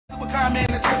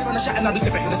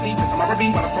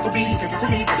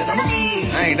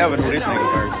I ain't never knew this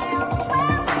nigga first.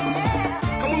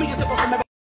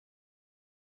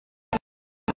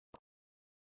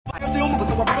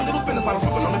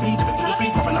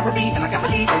 And I got the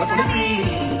heat on the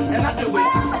 23, and I do it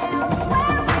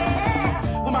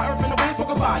with my earth in the wind, smoke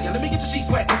a fire. Let me get your sheets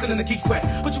wet, listening to keep sweat.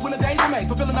 Put you in a daze and maze,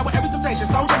 fulfilling out with every temptation.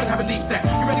 Slow down and have a deep set.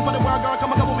 You ready for the world, girl?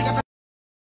 Come on, we got time.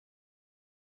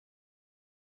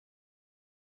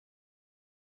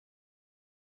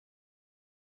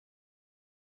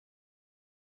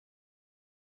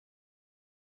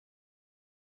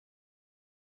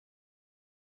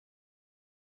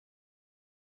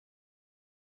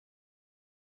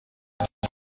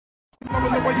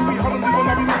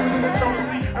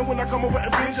 And when I come over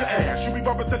and bend your ass, you be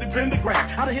bumping to the bend the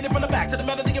grass. I done hit it from the back to the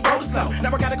melody and roll it slow.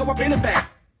 Now I gotta go up in the back.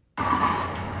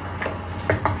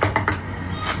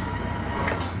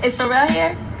 Is for real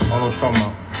here? I don't know what you're talking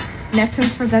about.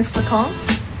 Neptunes presents the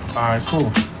Combs. Alright,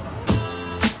 cool.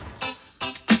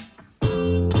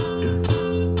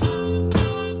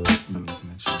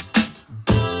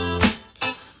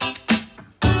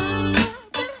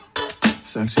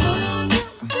 Sexy.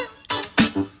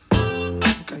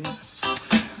 Okay, yeah, that's a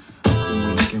soft. I'm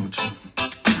gonna get with you.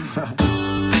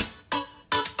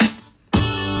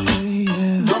 Hey,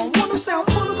 yeah. Don't wanna sound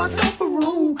full of myself or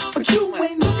rude, but you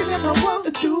ain't looking at no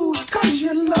other dudes, cause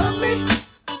you love me.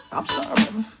 I'm sorry,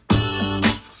 baby.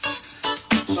 So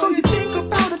sexy. So you think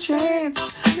about a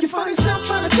chance, you find yourself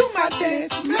trying to do my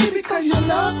dance, maybe cause you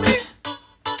love me.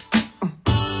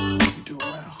 You do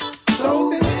well. So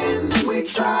then we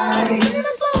try.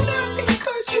 Slow down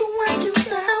because you ain't used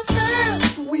to how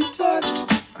fast we touched.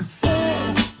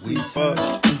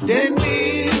 Then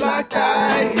we locked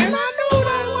eyes. And I knew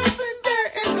that wasn't there,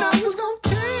 and I was gonna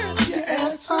tear your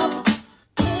ass up.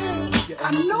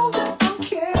 I know that I'm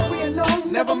carrying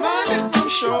on. Never mind if I'm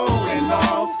showing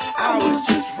off. I was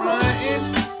just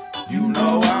fronting. You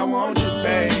know I want you,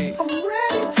 babe. I'm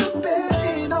ready to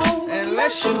bet it on.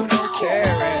 Unless you don't care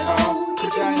at all,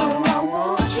 but I know I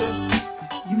want you.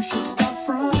 You should stop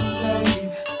fronting,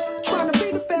 babe. Trying to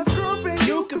be the best girlfriend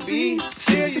you could be.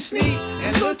 Still you sneak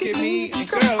and look at me, and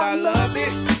girl, I love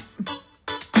it.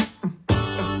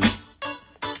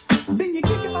 Then you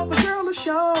kicking off the girl a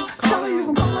show. Tell her you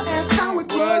gon' call her, ask how it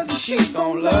was, and she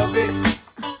gon' love it.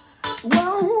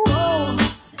 Whoa, whoa,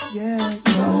 yeah.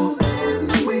 So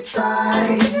then we tried.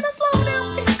 Singing to slow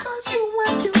down because you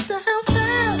weren't used to how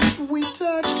fast we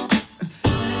touched.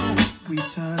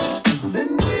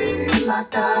 Then we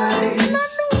locked eyes. And I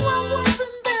knew I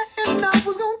wasn't there, and I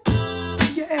was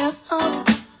gonna your ass up.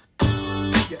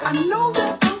 I know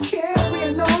that I'm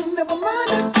carrying on. Never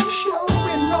mind if I'm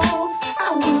showing off.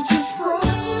 I was just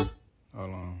fronting.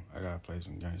 Hold on, I gotta play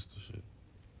some gangster shit.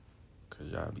 Cause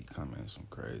y'all be coming some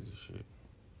crazy shit.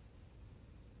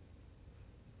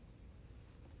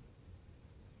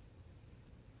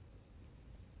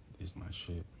 This my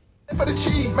shit. For the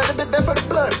cheese, man, a bit bad for the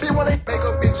blood. Bitch wanna make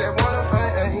a bitch that wanna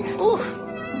fight. Ooh.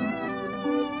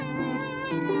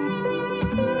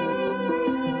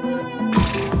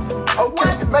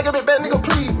 Okay, make a bit bad, nigga,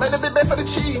 please. Make a bit bad for the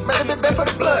cheese, make a bit bad for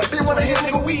the blood. Bitch wanna hit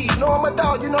nigga weed. Know I'm a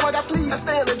dog, you know I got fleas. I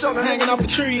stay in the jungle hanging off the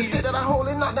trees. The stick that I hold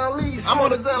and knock down leaves. I'm on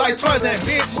the zone like Tarzan,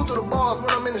 bitch. Move to the bars when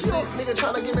I'm in the six. Nigga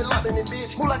tryna get me locked in this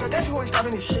bitch. Move like I got you, ain't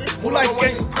stopping this shit. Move like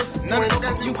gang, none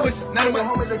of you pussy. None of my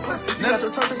homies ain't pussy. None of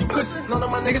your turns you pussy. None of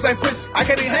my niggas ain't pussy. I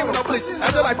can't even hang with no pussy. I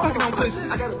just like fucking on pussy.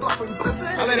 I got a block for you pussy.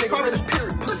 I let it call it a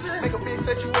period pussy. Make a bitch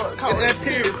set you up. Call that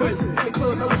period pussy. In the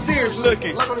club, no serious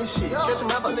looking. Lock on this shit. Catch him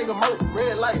out, a nigga murk.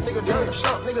 Red light, nigga dirt.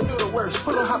 Short nigga do the worst.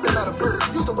 Put on hopping out of bird.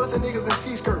 Used to bustin' niggas in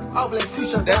ski skirt. All black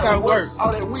t-shirt. That's how it work.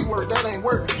 All that we work, that ain't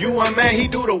work. You one man, he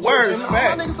do the worst. All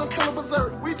my niggas so killer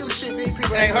berserk. We do shit these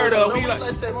people ain't heard of. We like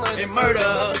that money. And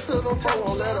murder. Till them folk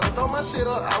won't let up. Throw my shit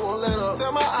up, I won't let up.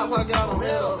 Tell my eyes I got them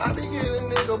head up. I be getting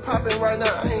nigga popping right now.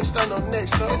 I ain't starting no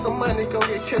next up. Get some money, go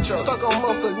get ketchup. Stuck on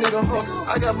monster, nigga hustle.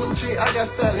 I got blue cheese, I got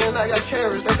salad, and I got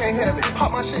carrots. They can't have it.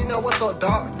 Pop my shit, now what's up,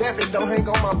 dog? Daffy don't hang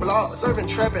on my block. Serving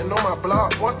trapping on my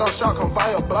block. One star shot, come buy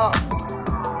a block.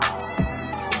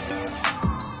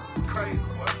 Crazy,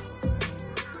 boy.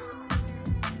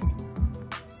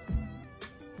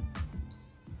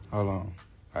 Hold on.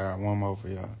 I got one more for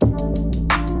y'all.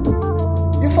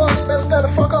 You fucking better stand the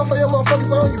fuck up for your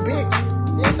motherfuckers on, you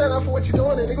bitch. You ain't stand up for what you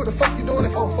doing, nigga. What the fuck you doing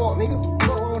it for, fault, nigga?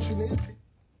 What wrong with you, nigga?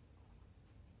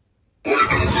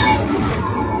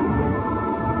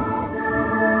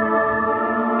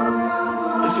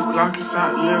 It's a Glock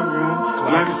inside the living room,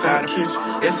 Glock inside the kitchen.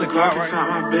 It's a Glock inside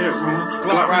my bedroom,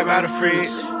 Glock right by the fridge.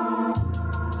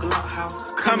 Glock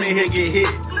house, come in here, get hit.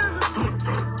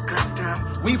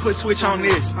 We put switch on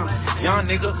this. Young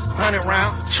nigga, 100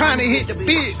 round, trying to hit the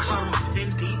bitch.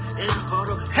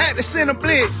 Had to send a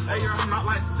blitz.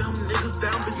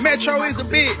 Metro is a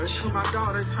bitch.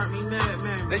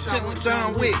 They shit with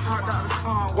John Wick.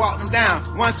 Walk them down.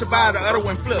 One survived, the other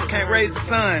one flipped. Can't raise the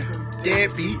son.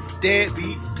 Deadbeat,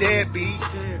 deadbeat, deadbeat.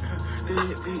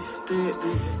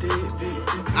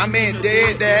 I mean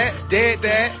dead dad, dead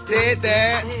dad, dead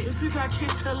dad.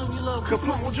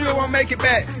 Kaput drill won't make it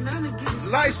back.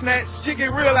 Life snatch, shit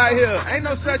get real out here. Ain't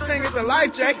no such thing as a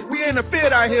life jacket. We in the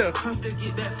field out here.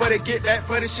 For the get back,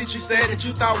 for the shit you said that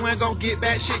you thought we ain't gon' get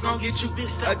back. Shit gon' get you,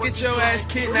 get your ass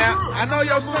kidnapped. I know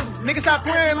your son, nigga stop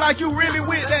praying like you really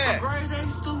with that.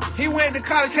 He went to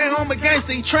college, came home a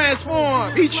gangster. He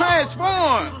transformed. He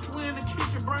transformed.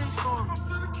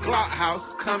 Glock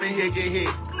house, come in here, get hit.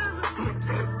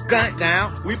 Gun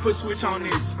down, we put switch on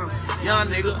this. Young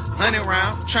nigga, 100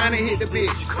 round, trying to hit the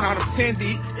bitch. Caught him 10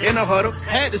 deep in a huddle,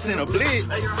 had to send a blitz.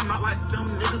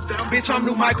 Bitch, I'm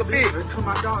new Michael Vick.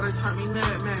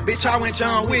 Bitch, I went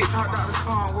John Wick.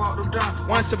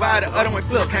 One survived, the other one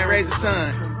flipped, can't raise the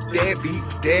son. Deadbeat,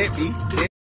 deadbeat,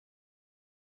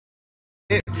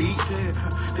 deadbeat.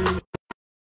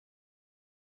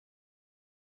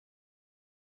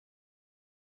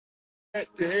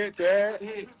 Dead dad.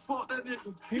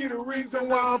 He the reason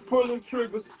why I'm pulling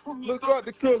triggers. Look up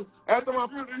the killer. After my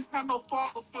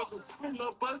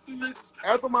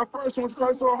first one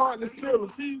cut so hard to kill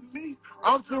him.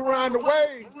 I'm just around the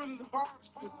way.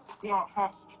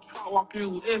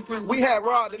 We had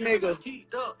robbed the nigga.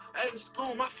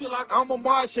 I'm a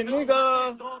Martian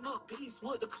nigga.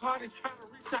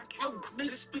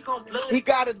 He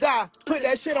gotta die. Put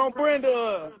that shit on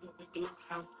Brenda.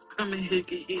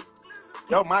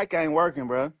 Yo, mic ain't working,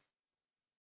 bro.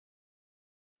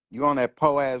 You on that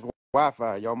po-ass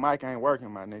Wi-Fi. Your mic ain't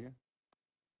working, my nigga.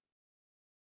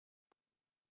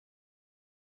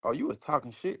 Oh, you was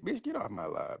talking shit? Bitch, get off my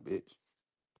live, bitch.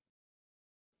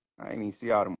 I ain't even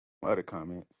see all them other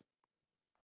comments.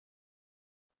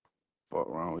 Fuck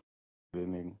wrong with this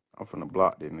nigga. I'm finna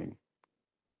block this nigga.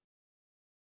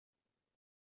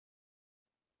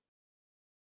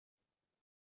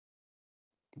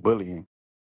 Bullying.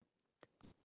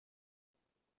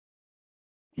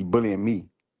 He bullying me.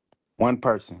 One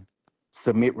person.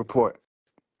 Submit report.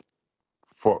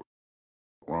 Fuck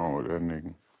wrong with that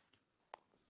nigga.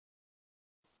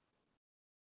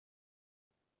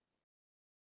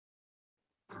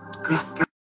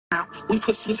 We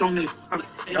put switch on this.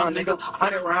 Young nigga,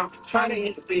 100 round, trying to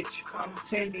hit the bitch. I'm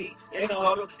 10 deep in a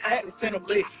huddle, had to send a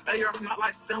blitz. Hey, I'm not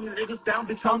like 7 niggas down,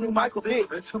 bitch. I'm new Michael Vick.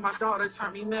 They told my daughter, they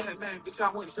turned me mad, man. Bitch,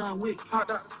 I went John Wick.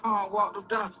 Hopped out the car and walked them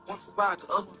down. One survived,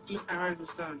 the other one flipped and raised the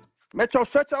son. Metro,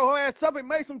 shut your whole ass up and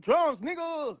make some drums,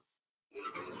 nigga.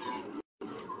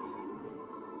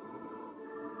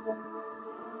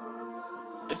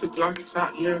 It's a Glock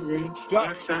inside your room.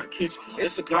 Glock inside the kitchen.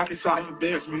 It's a Glock inside your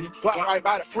bedroom. Glock right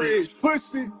by the fridge.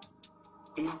 Pussy.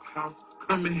 Glock house,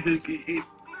 come in here, get hit.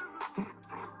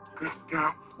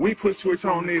 We put switch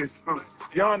on this.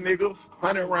 Young nigga,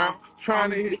 100 round,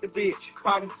 trying to hit the bitch.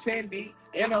 Caught him 10 deep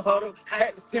in a huddle,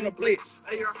 had to send a blitz.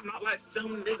 Hey, I'm not like 7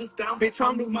 niggas down. Bitch,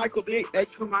 I'm new Michael Vick. They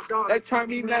turned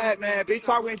me mad, man. Bitch,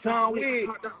 I went John Wick.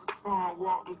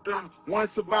 One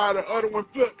survived, the other one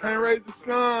flipped, can't raise the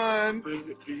son.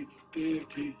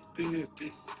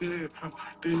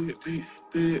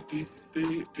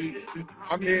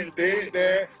 I'm getting dead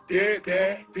dad, dead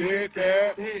dad, dead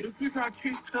dad. If you got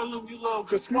keep telling me love,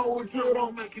 Cause smoke with you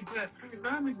don't make it back.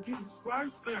 I'm gonna get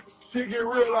sliced. Shit get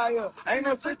real out here. Ain't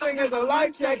no such thing as a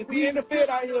life jacket. We in the field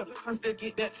out here.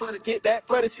 Get that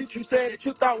for the shit you said that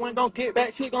you thought wasn't gonna get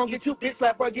back. Shit gonna get you bitch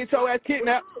slapped or get your ass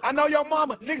kidnapped. I know your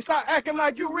mama. Nigga, stop acting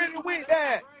like you really with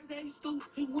that.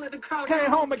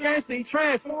 Came home a gangster, he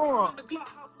transformed.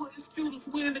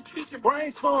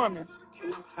 Brainstorming.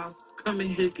 Come in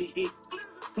here, get hit.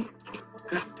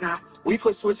 We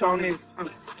put switch on this.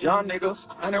 Young nigga,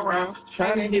 100 round,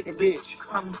 trying to hit the bitch.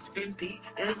 I'm 10 deep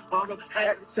and bottom.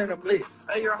 Had to send a blitz.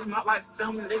 Hey, I'm not like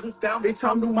 7 niggas down. Bitch,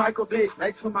 I'm new Michael Vick.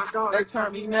 They told my daughter, They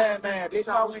turned me mad, man. Bitch,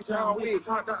 I went John Wick.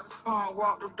 Hopped out the car and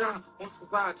walked them down. One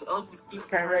survived, the other one flipped.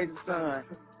 Can't raise the son.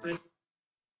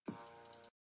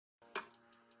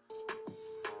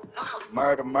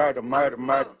 Murder, murder, murder,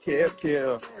 murder, kill,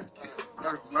 kill.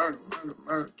 Murder,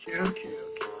 kill.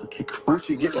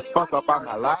 Boosie, get the fuck up on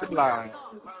my lifeline.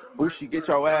 Boosie, get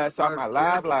your ass on my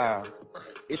lifeline.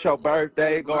 It's your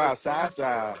birthday, go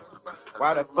outside.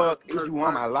 Why the fuck is you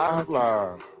on my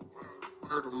lifeline?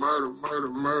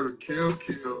 Murder, kill.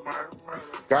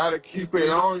 Gotta keep it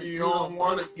on you don't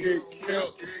wanna get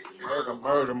killed.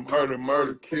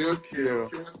 Murder, kill.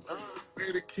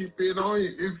 Better keep it on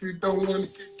you if you don't want to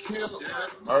get killed.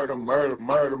 Murder, murder,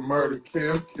 murder, murder,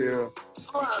 kill, kill.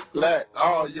 Black,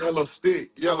 all yellow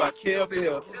stick, yellow Kill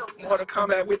Bill. More to come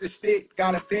back with the stick,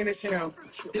 gotta finish him.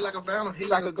 He like a phantom, he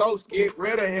like a ghost, get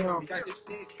rid of him. Got this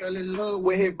stick, fell in love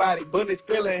with his body, bullets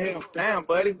filling him. Damn,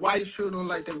 buddy, why you shoot him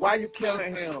like that? Why you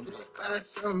killing him?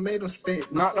 I made him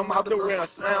spit, knocked him out the rim,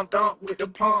 slam dunk with the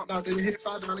pump, knocked his hits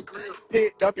out on the grill.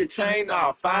 Picked up your chain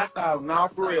off, 5,000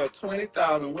 off for real,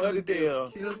 20,000, what the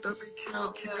deal? Killed up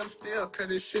and kill still, cut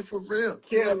this shit for real.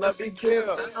 Kill up and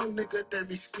kill. Damn nigga that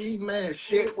be ski man,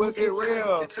 shit was it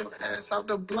real? Get your ass out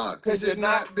the block, cause you're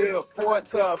not built for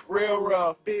tough, real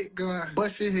rough. Big gun,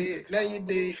 bust your head, now you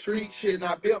did street shit,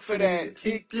 not built for that.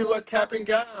 Keep you a cap and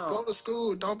gown. Go to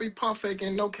school, don't be pump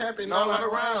faking, no capping all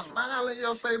around. Smile in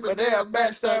your face, but they'll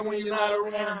backstab when you're not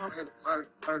around. Murder, murder,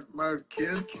 murder, murder,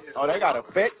 kill, kill. Oh, they got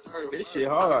effects? This shit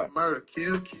hard. Murder,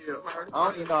 kill, kill. I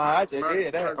don't even know how I just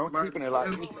did that. I'm keeping it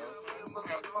like this.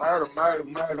 Murder, murder,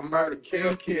 murder, murder,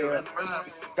 kill, kill.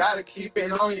 Gotta keep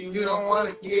it on you, you don't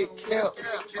wanna get killed.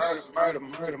 Murder, murder,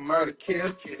 murder, murder,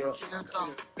 kill, kill.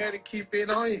 Better keep it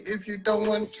on you if you don't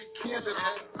wanna get killed.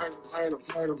 Murder, murder,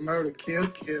 murder, murder, kill,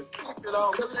 kill.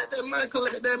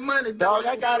 Collect that money. Dog,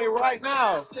 I got it right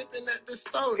now.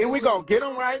 And we gonna get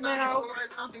them right now.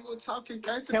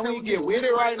 Can we get with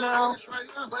it right now?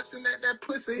 Busting at that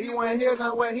pussy. He wasn't here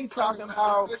know what he talking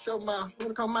about. What's your mouth?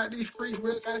 Wanna come out these streets,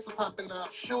 real gangster popping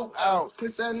out. Shoot out.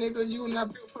 Push that nigga, you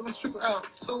not built for the shoot out.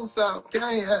 Loose out.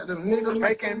 Gang at them niggas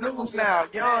making news now.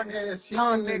 Young ass,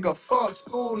 young nigga, fuck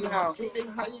school now.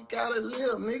 How you gotta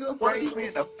live, nigga? What you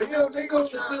in the field,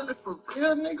 nigga? You really for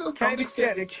real, nigga? Can't be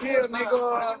scared to kill,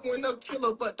 nigga. You ain't no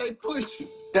killer, but they push you.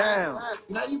 Damn.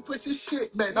 Now you push your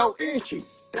shit back, no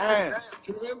issues. Damn.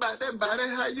 You remember that body,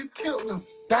 how you killed them.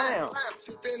 Damn.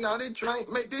 Sipping all this drink,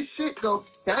 make this shit go.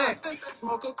 Damn.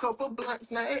 Smoke a couple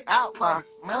blunts, now it out my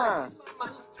mind.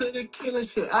 To the killing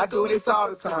shit, I do this all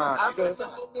the time. I was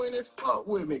when it fuck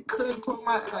with me, couldn't put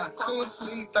my eye, couldn't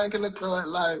sleep, thinking of God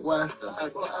like why. I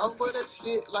go over that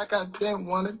shit like I didn't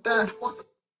wanna die.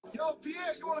 Yo,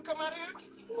 Pierre, you wanna come out here?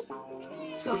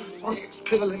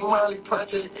 Killing Molly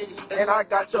Project X, and I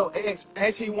got your ex,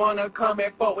 and she wanna come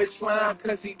and fuck with slime,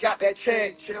 cause he got that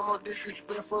check. She on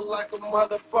disrespectful like a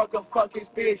motherfucker, fuck his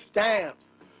bitch, damn.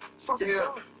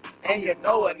 Yeah. And you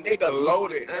know a nigga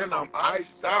loaded and I'm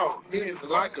iced out. He's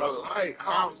like a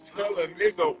lighthouse. Tell a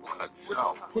nigga watch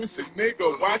out. Pussy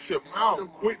nigga, watch your mouth.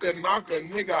 Quit to knock a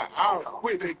nigga out.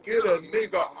 Quit to get a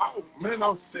nigga off. Man,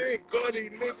 I'm sick of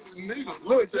these niggas.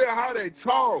 Look at how they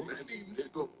talk. Man, these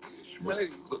niggas bitch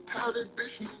made. Look how that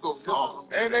bitch nigga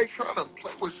talk. And they tryna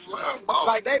play with slime ball.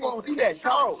 like they won't see that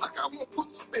show. Like I won't pull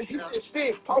up and hit that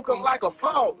shit, poke him like a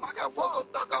pole. Like I woke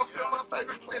up, dug off in my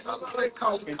favorite place. I love that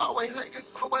coffee. Always hanging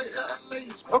somewhere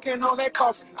smoking on that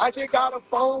coffee. I just got a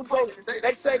phone call.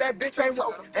 They say that bitch ain't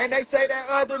walking. And they say that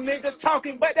other nigga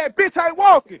talking, but that bitch ain't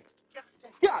walking.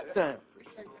 Goddamn.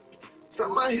 So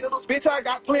my heels, bitch, I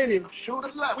got plenty. Shoot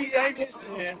a lot. We ain't just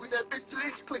we that bitch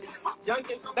six clicking. Young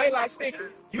they like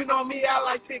stickers. You know me, I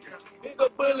like stickers. Nigga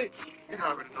bullet. You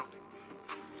already know.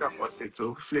 South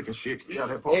 162, flicking shit. Yeah,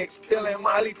 that boy. X killing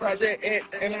Molly Project X,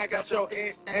 and I got your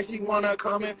ex, and she wanna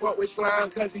come and fuck with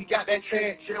slime, cause he got that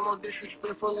check. She on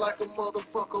disrespectful like a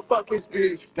motherfucker, fuck his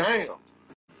bitch. Damn.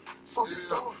 Fuck his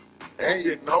dog. And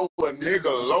you know a nigga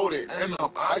loaded and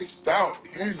I'm iced out.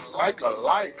 He's like a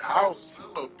lighthouse.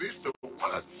 Tell a bitch to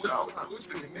watch out.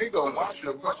 Pussy nigga, watch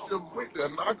your quit to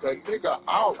knock a nigga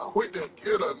out. Quit to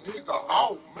get a nigga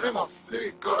off. Man, I'm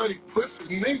sick of these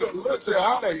pussy nigga. Look at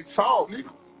how they talk,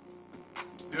 nigga.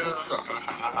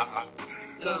 Yeah.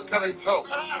 Yeah, how they talk.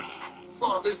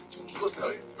 Fuck, this too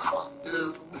good.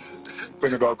 Yeah.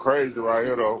 Finna go crazy right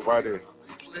here though. Why this?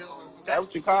 That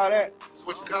what you call that? That's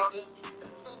what you call it?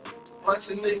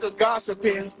 Bunch of niggas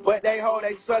gossiping, but they hold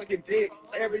they sucking dick.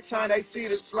 Every time they see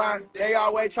the slime, they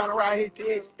always trying to ride his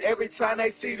dick. Every time they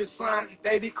see the slime,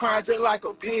 they be crying just like a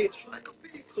bitch.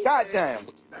 Goddamn.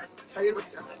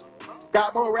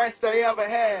 Got more rats they ever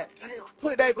had.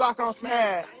 Put they block on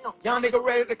smash. Young nigga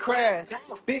ready to crash.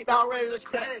 Big dog ready to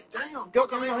crash. Go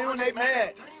come in here when they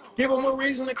mad. Give them a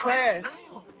reason to crash.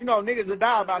 You know niggas will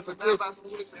die about some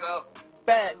pussy.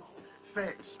 Facts.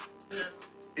 Facts.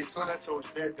 It's when I told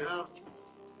you that down.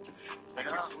 I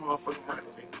got some motherfucking money.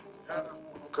 Oh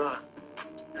God.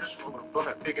 That's what I'm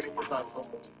gonna bigger than your life.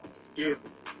 Yeah.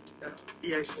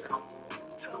 Yeah.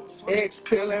 X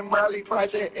pillin' Molly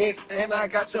Project X, and I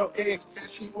got your ex. And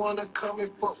she wanna come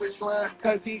and fuck with slime,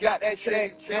 cause he got that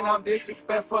check. And I'm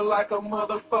disrespectful like a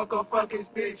motherfucker, fuck his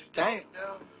bitch. Damn.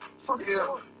 Fuck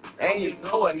yeah. And you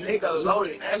know a nigga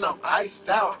loaded and I'm iced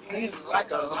out. He's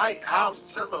like a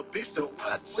lighthouse. Tell a bitch to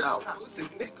watch out. Pussy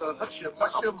nigga, hush your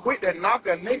mouth. I'm quick to knock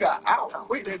a nigga out.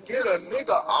 Quick to get a nigga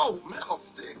off. Man, I'm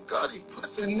sick of these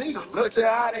pussy niggas. Look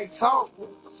at how they talk.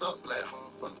 What's up, black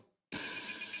motherfucker?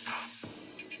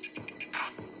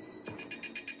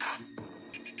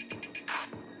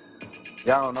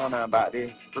 Y'all don't know nothing about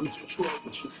this. Let me switch you up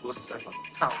with you for a second.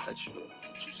 Count that you.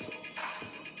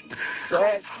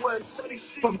 Bad sweat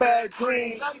for bad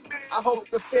dreams. I hope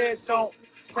the feds don't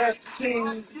snatch the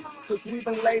teams. Cause we've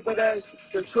been labeled as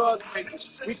the drug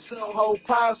makers. We sell whole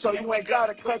pies, so you ain't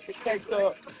gotta cut the cake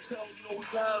up. Tell no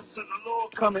lies to the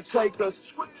Lord, come and take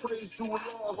us. Praise to the Lord,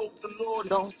 hope the Lord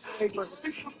don't save us.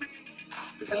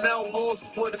 And now laws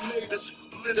is what it made us.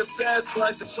 Live a fast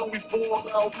life, and so we born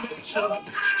out nature.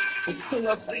 Until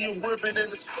I see a ribbon in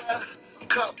the sky.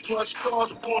 Cop plush cars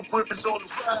with gold ribbons on the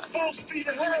ride. Full speed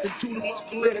ahead. And due to my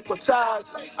political ties,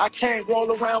 I can't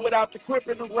roll around without the grip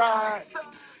in the ride.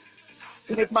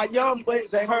 And if my young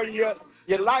boys ain't heard of you,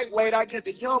 you're lightweight, I get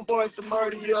the young boys to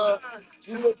murder you.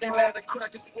 You looking at the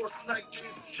crack and sports night jeans.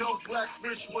 Young black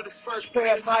bitch with a fresh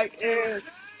pair of Nike Airs.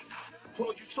 Bro,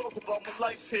 you talk about my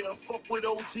life here. Fuck with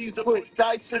OGs that put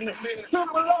dice in the mirror.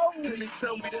 Then they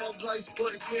tell me that life's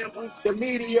but a gamble. The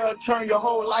media turn your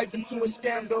whole life into a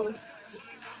scandal.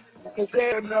 Cause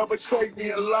they'll never take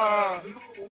me alive.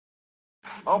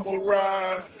 I'ma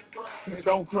ride and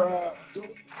don't cry.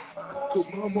 Cause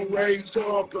I'ma raise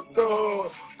up a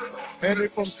thug. And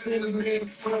if I'm sitting in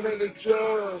front of the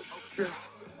judge,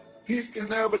 he can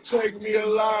never take me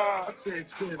alive.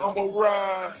 I'ma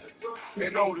ride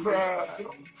and don't cry.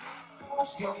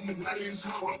 I'ma raise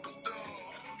up a thug.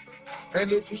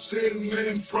 And if I'm sitting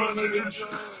in front of the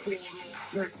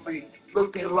judge,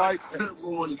 looking like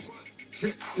steroids.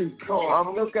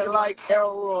 I'm looking like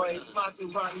Elroy.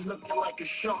 Maserati looking like a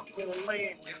shark on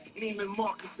land. Neiman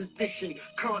Marcus edition,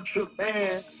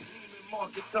 contraband. Neiman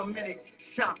Marcus, I'm in it,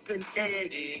 shopping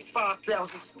ad.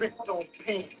 5,000 spent on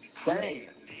pants. Damn.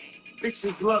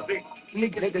 Bitches love it.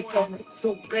 Niggas want it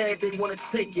so bad they wanna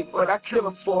take it, but I kill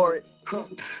them for it.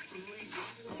 I'm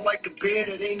like a bear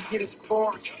that ain't get his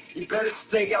porch. You better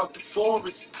stay out the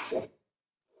forest.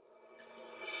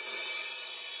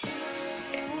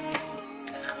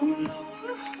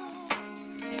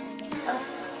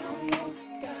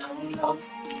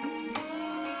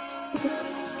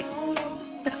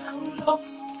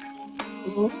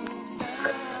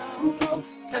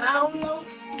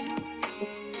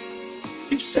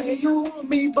 You say you want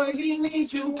me, but he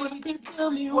needs you. Baby, tell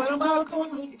me what am I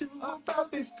gonna do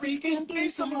about this freaking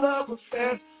threesome love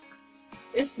affair?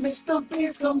 If Mr.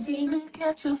 Beast comes in and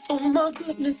catches, oh my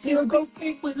goodness, he'll go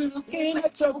freak with looking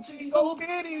at your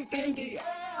T.O.B.D. in the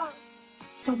air.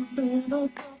 Something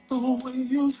about the way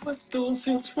you sweat those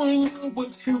hips when you're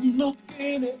with him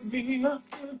looking at me. I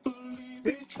can't believe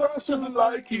he tries to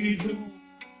like you do.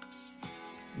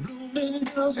 Blooming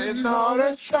girls and all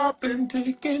that shopping,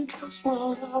 taking trips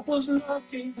while I was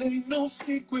knocking. Ain't no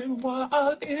secret why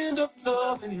I end up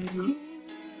loving you.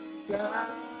 Down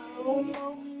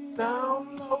low,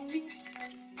 down low,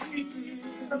 keep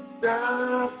it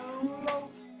down low,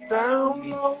 down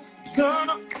low.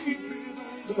 Gonna keep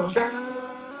it down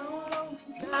low,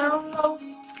 down low,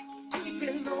 keep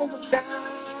it over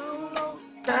down low,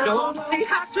 down low. Nobody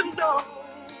has to know.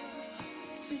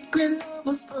 Secret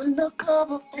lovers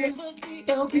undercover on the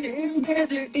DL, getting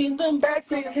busy in the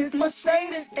backseat. His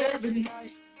Mercedes every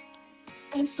night.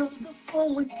 Answers the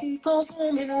phone when he calls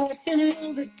home and I can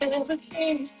know that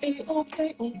everything is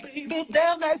A-okay. Oh baby,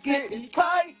 damn, that's getting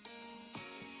tight.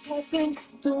 Passing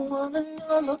to one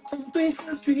another on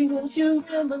Baker Street. Don't you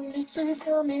reminisce and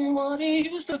tell me what he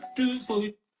used to do for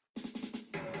you?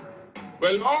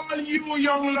 Well, all you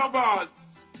young lovers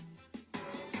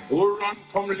who run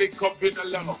come lick up in the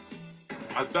love.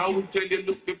 As I will tell you,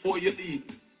 look before you leave.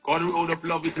 God, the road of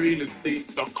love is real estate.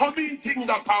 So come in, think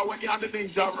that power when you're on the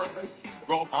ninja run.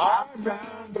 Bro, I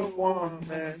found a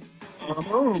woman. I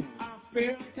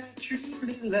felt that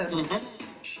truly love.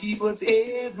 She was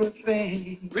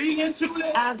everything. Bring it to me.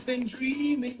 I've been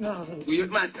dreaming of. Do you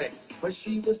man say? But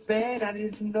she was bad, I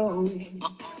didn't know it.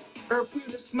 Her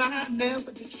pretty smile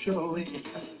never did show it.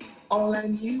 All I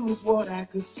knew was what I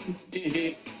could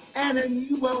see. And I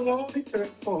knew I wanted her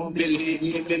for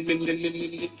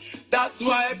me. That's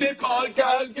why they call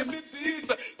girl, give me peace.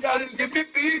 Girl, give me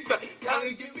peace. Girl,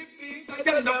 give me peace.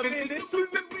 Girl, love it. This will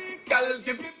be weak. Girl,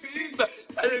 give me peace.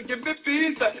 Girl, give me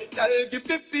peace. Girl, give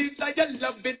me peace. I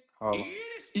love it. Hold on.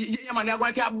 Yeah, man, they're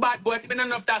going to have bad boy. It's been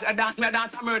enough that I dance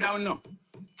a murder, no.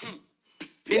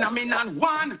 In a minute,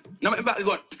 one. No, back,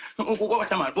 go on.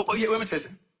 Watch a man. What me say?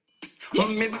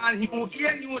 Me man new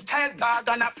ear, new style, God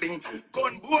and a fling.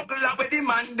 Gun bogle away the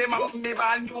man, them me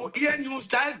man new ear, new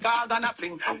style, God and a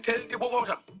fling. Tell the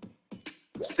water.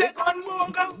 Second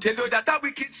mogul, tell you that a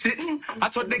wicked sitting. I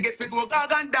thought they get fit more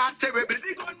gag and dance terrible.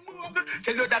 The gun mogul,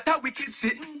 tell you that a wicked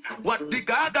sitting. What the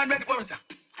gag and red water.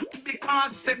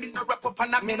 Because say me no wrap up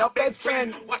and I me no best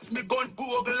friend. Watch me gun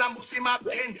bogle and must him up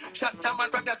 10. Shut down my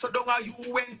brother so don't how you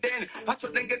went then. I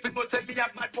thought they get fit more tell me a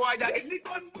bad boy again. The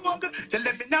gun bogle, tell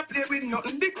them me not play with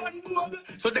nothing. The gun bogle,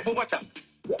 so they go watch out.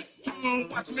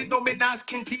 Watch me know me not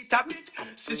skin teeth a bit.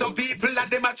 See some people and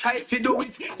them a try to do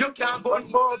it. You can't go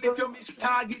and ball if you miss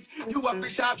target. You have to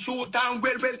sharp shoot and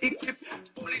well equipped.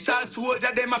 Police and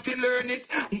soldier them have to learn it.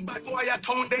 But boy a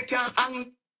town they can't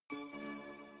hang.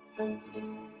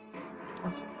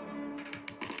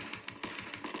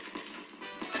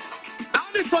 Now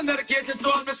this one dedicated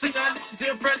to all my singer,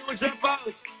 your friend who jump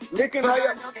out. Looking at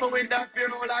your number with that pure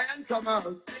lion come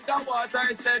out. Think of what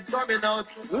I said coming out.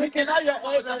 Looking at your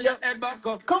head and your head back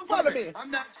up. Come follow me.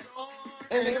 I'm not sure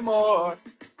anymore.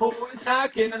 Who's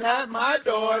knocking at my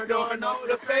door? Don't know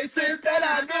the faces that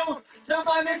I knew.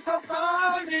 Somebody so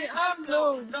sorry, I'm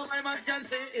blue. No man can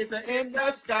see it in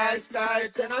the sky.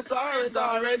 Dinosaurs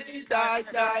already died.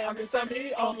 I miss a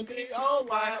me, oh,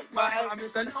 why? I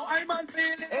miss a no, I'm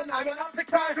unfeeling. And I'm gonna have to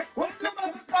cry. What's the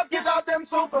motherfucker without them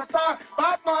superstar?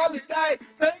 Bob Marley died,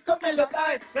 take a million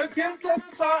died. Them killed them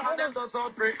star, and them so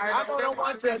free. I don't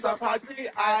want this Apache.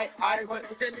 I went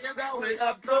to Nigga, we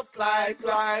have to fly.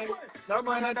 No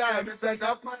man a die, me say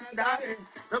no man a die.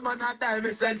 No man a die,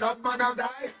 me say no man a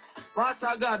die.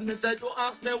 Master God, me say you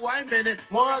ask me why minute.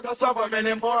 More I go suffer,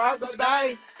 many more I go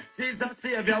die. Jesus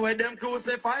Savior, when them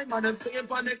crucify, man, them singing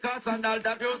on the cross and all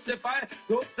that crucify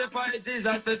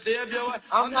Jesus the Savior.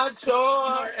 I'm not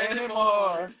sure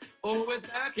anymore. Always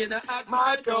knocking at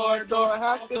my door.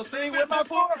 Have to sleep with my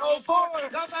 404.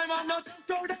 Cause I'm not to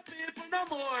the people no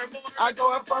more. I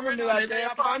go up from me like they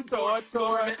up on tour.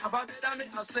 Me have a bed and me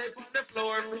a sleep on the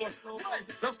floor.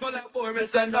 Just collabore, me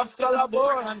send off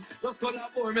collabore. Just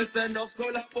collabore, me send off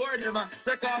collabore. Them a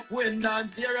take off wind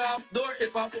and tear off door.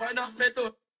 If I point up me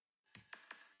door.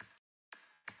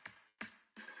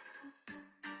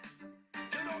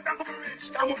 You know that I'm rich,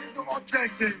 that was the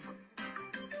objective.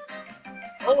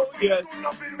 Oh yes.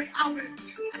 Me have it.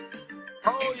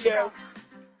 Oh yes.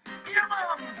 Yeah,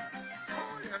 man.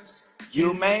 Oh yes.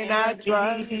 You may not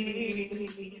drive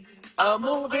a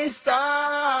movie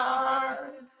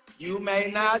star. You may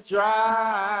not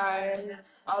drive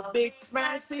a big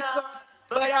fancy car,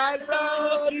 but I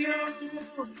love you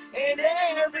in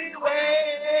every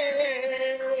way.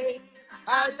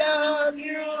 I love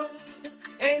you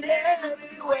in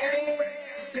every way.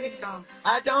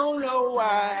 I don't know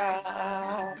why.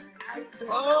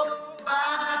 Oh,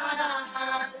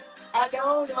 why? I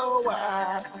don't know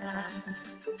why.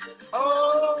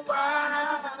 Oh,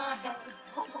 why?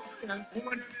 In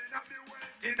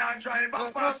a drive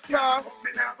a fast car,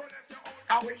 me never left you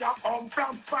out, we are home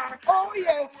from far. Oh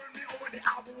yes,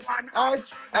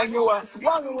 and you are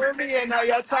walking with me in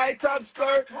your tight up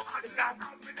skirt.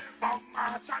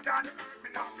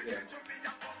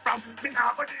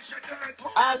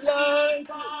 I love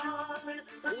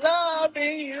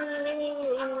loving you.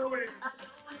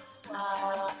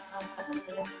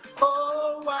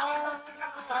 Oh why?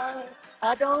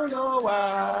 I don't know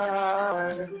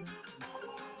why.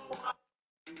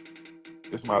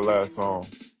 It's my last song.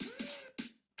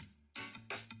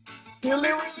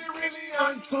 Really,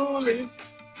 untruly.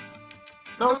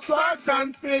 No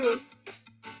shotgun fiddle.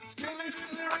 Really,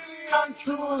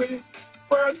 untruly.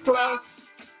 First class.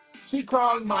 She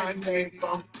called my name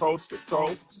from coast to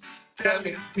coast,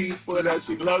 telling people that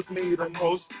she loves me the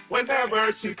most.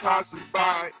 Whenever she passes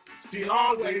by, she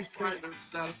always finds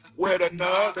herself with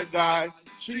another guy.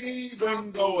 She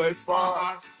even go as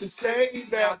far to say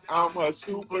that I'm a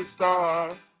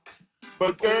superstar.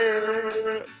 But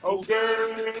girl, oh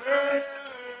girl,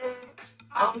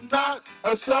 I'm not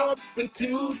a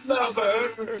substitute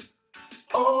lover.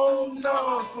 Oh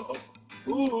no,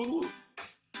 ooh.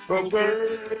 But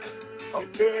girl, oh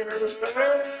girl,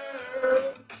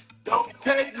 don't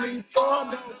take me for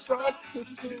no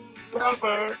substitute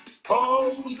lover.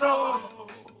 Oh no,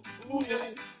 ooh.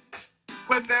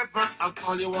 Whenever I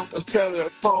call you on the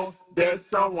telephone, there's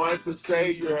someone to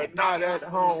say you're not at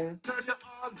home. Turn to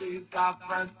all these off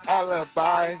an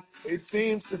alibi. It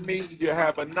seems to me you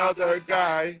have another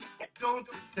guy. Don't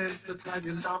pretend to try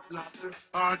to love lover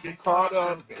or get caught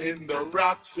up in the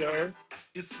rapture.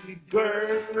 You see,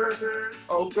 girl,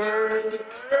 oh girl,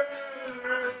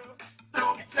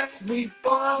 don't take me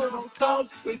for no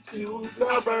substitute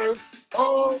lover.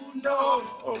 Oh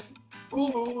no,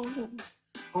 ooh.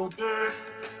 Oh girl,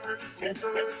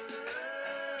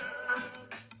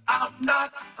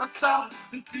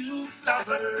 substitute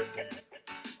lover.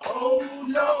 Oh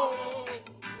no.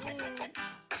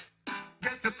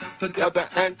 Get yourself together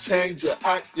and change your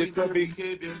act. You could be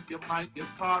giving, you might get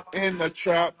caught in the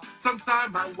trap.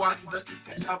 Sometimes I wonder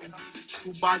if loving you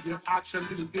true by your action,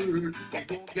 little girl, you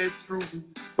won't get through.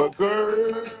 But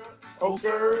girl, oh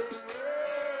girl,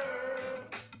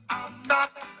 I'm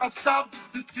not a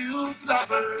substitute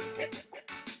lover.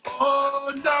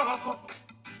 Oh no,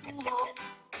 oh,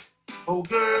 oh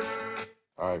girl.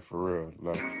 All right, for real,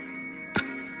 love.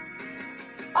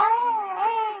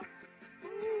 Oh,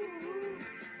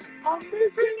 I'm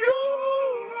missing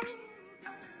you.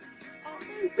 I'm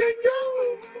missing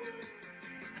you.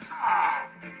 Ah.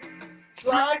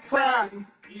 Try crying,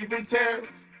 even tears,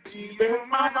 even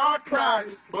my heart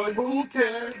cries. But who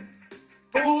cares?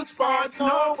 Whose fault's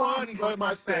no one but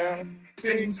myself.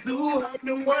 Things do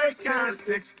happen, words can't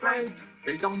explain.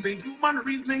 They don't be human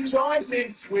reasoning, joy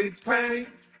mixed with pain.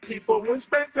 People will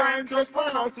spend time just for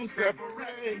us to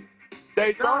separate.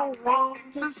 They don't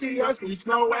want to see us reach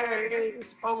no way.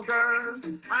 Oh girl,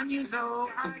 and you know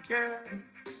I care.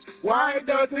 Why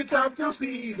does it have to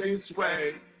be this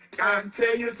way? Can't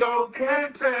tell you go,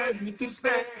 can't tell you to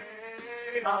stay.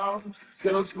 Oh,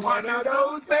 just one of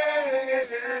those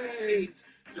days.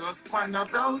 Just one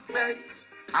of those days.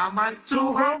 Am I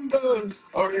too humble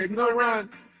or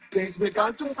ignorant? Things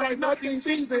begun to fight, nothing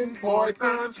seems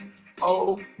important.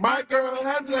 Oh, my girl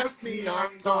has left me,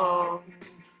 I'm gone.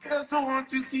 Just want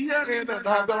to see her in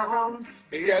another home.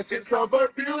 Yes, it's of her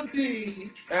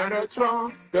beauty and her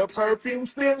charm. The perfume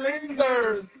still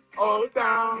lingers. Oh,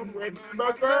 down.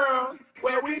 Remember, girl,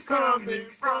 where we coming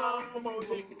from. Oh,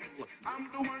 I'm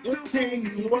the one to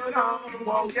keep you alone.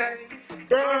 Okay,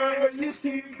 girl, you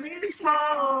keep me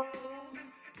strong.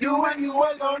 You and you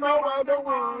alone, no other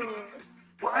one.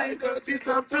 Why does it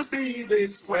have to be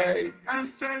this way?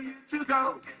 Can't tell you to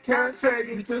go, can't tell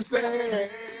you to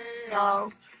stay.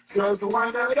 Oh, just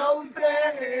one of those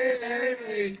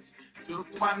days.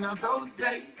 Just one of those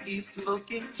days. Keeps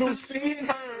looking to see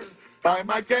her by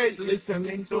my gate,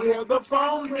 listening to hear the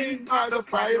phone ring by the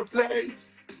fireplace.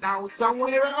 Now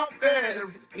somewhere out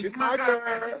there is my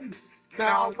girl.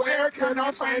 Now where can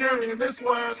I find her in this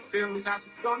world? Still not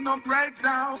gonna break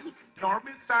down, nor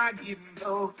beside even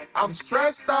though I'm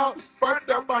stressed out, fucked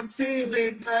up, I'm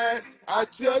feeling bad. I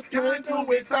just can't do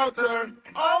without her.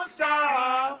 Oh,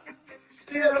 child,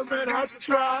 still a man has to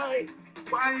try.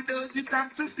 Why does it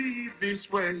have to be this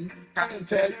way? Can't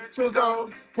tell her to go,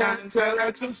 can't tell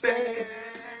her to stay.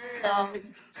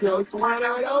 Just one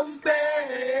of those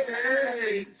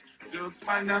days. Just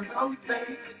one of those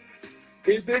days.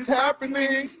 Is this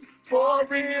happening for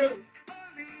real?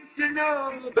 You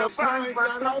know the fight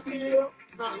that I feel.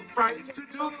 I'm trying to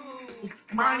do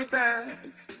my best,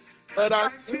 but I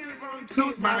still won't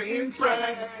lose my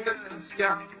interest.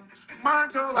 Yeah, my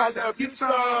girl, I love you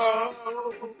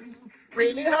so.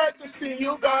 Really hurt to see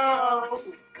you go.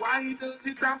 Why does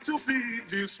it have to be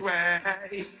this way?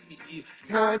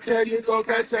 Can't tell you go,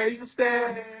 can't tell you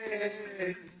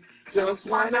stay. Just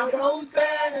one of those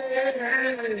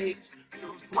days.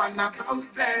 Just one of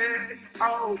those days.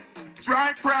 Oh,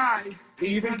 dry cry,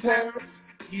 even tears,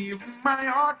 even my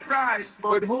heart cries.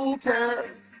 But who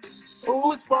cares?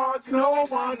 Whose fault's no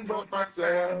one but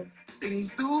myself. Things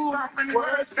do happen,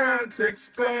 words can't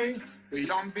explain.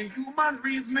 Beyond the human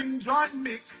reasoning, joy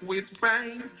mixed with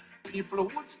pain. People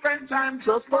would spend time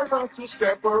just for us to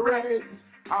separate.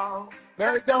 Oh,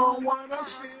 they don't want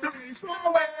us to be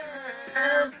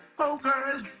nowhere. Oh,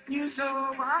 girl, you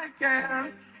know I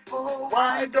care. Oh,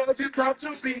 why does it have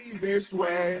to be this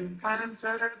way? Can't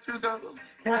tell her to go,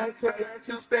 can't tell her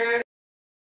to stay.